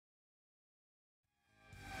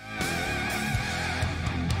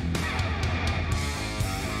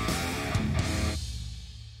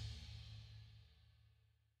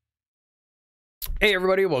Hey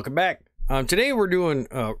everybody, welcome back. Today we're doing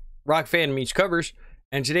rock fan meets covers,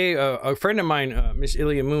 and today a friend of mine, Miss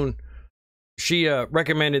Ilya Moon, she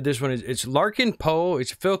recommended this one. It's Larkin Poe.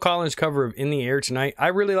 It's a Phil Collins cover of "In the Air Tonight." I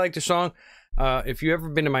really like the song. If you ever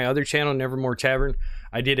been to my other channel, Nevermore Tavern,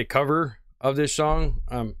 I did a cover of this song.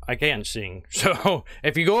 I can't sing, so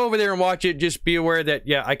if you go over there and watch it, just be aware that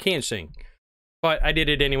yeah, I can't sing, but I did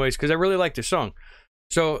it anyways because I really like the song.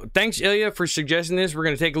 So thanks Ilya for suggesting this. We're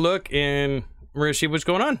gonna take a look and we're gonna see what's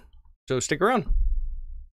going on, so stick around.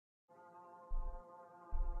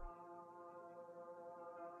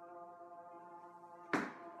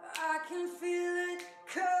 I can feel it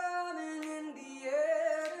coming in the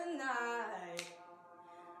air tonight,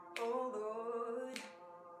 oh Lord.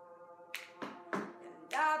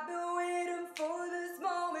 And I've been waiting for this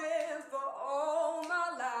moment for all my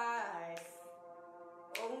life,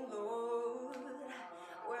 oh Lord.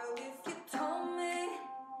 Well, if you told me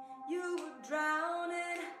you were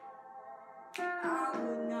drowning, I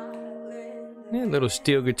would not lend. Yeah, little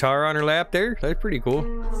steel guitar on her lap there. That's pretty cool.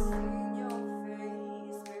 I've seen your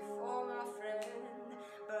face before, my friend,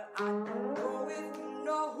 but I don't know if you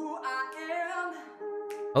know who I am.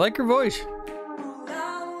 I like her voice. Well,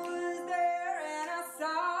 I was there and I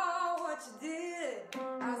saw what you did.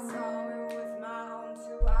 I saw it with my own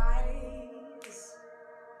two eyes.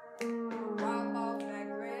 Wipe off that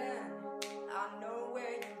grin, I know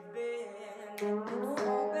where you've been. It's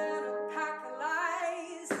all been a pack of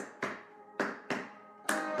lies.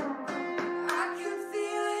 I can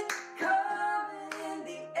feel it coming in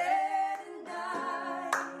the air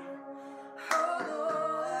tonight, oh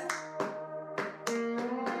Lord.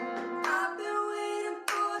 I've been waiting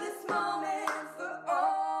for this moment for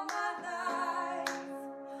all my life,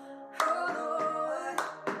 oh Lord.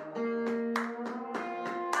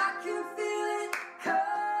 I can feel it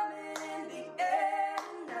coming in the air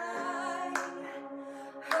tonight,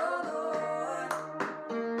 oh Lord.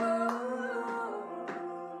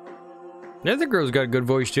 The other girl's got a good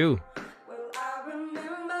voice too. Well, I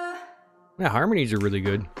remember, Yeah, harmonies are really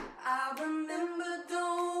good.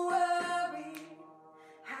 don't worry.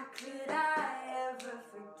 How could I ever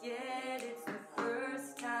forget? It's the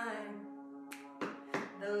first time,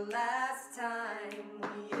 the last time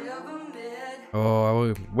we ever met. Oh, I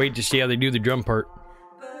will wait to see how they do the drum part.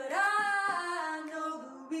 But I know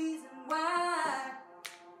the reason why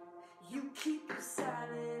you keep your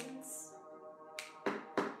silence.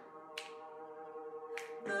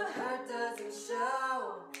 The hurt doesn't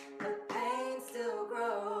show, the pain still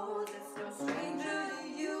grows. It's no stranger to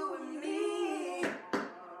you and me.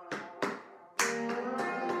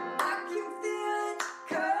 I can feel it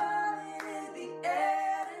coming in the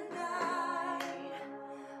air tonight,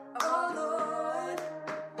 oh Lord.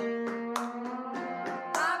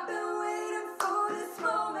 I've been waiting for this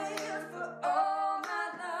moment for all my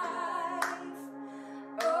life,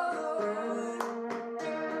 oh Lord.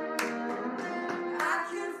 I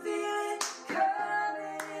can feel it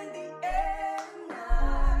coming in the air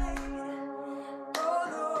tonight, oh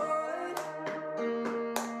Lord.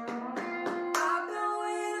 I've been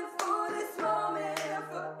waiting for this moment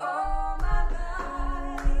for all my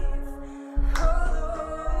life, oh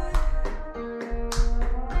Lord.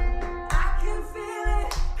 I can feel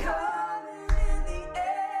it coming in the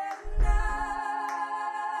air tonight.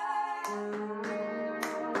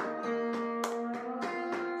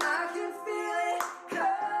 I can feel it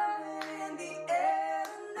coming in the air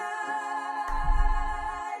tonight,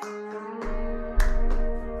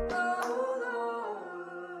 oh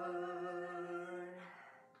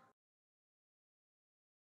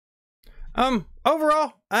Lord.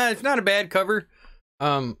 Overall, it's not a bad cover.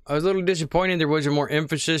 I was a little disappointed there wasn't more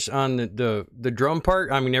emphasis on the drum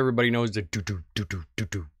part. I mean, everybody knows the do do do do do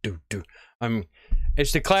do do do. I mean,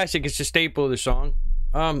 it's the classic. It's the staple of the song.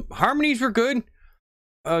 Harmonies were good.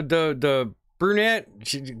 The brunette,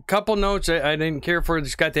 a couple notes I didn't care for.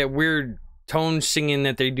 It's got that weird tone singing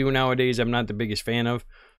that they do nowadays. I'm not the biggest fan of.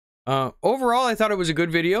 Overall, I thought it was a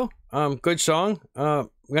good video. Good song. I'm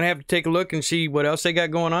gonna have to take a look and see what else they got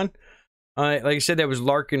going on. Like I said, that was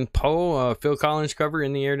Larkin Poe, Phil Collins cover,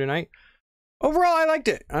 "In the Air Tonight." Overall, I liked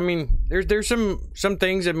it. I mean, there's some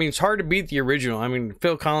things. I mean, it's hard to beat the original. I mean,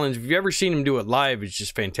 Phil Collins, if you've ever seen him do it live, it's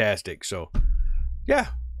just fantastic. So, yeah,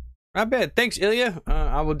 not bad. Thanks, Ilya.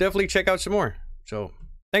 I will definitely check out some more. So,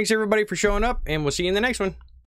 thanks everybody for showing up, and we'll see you in the next one.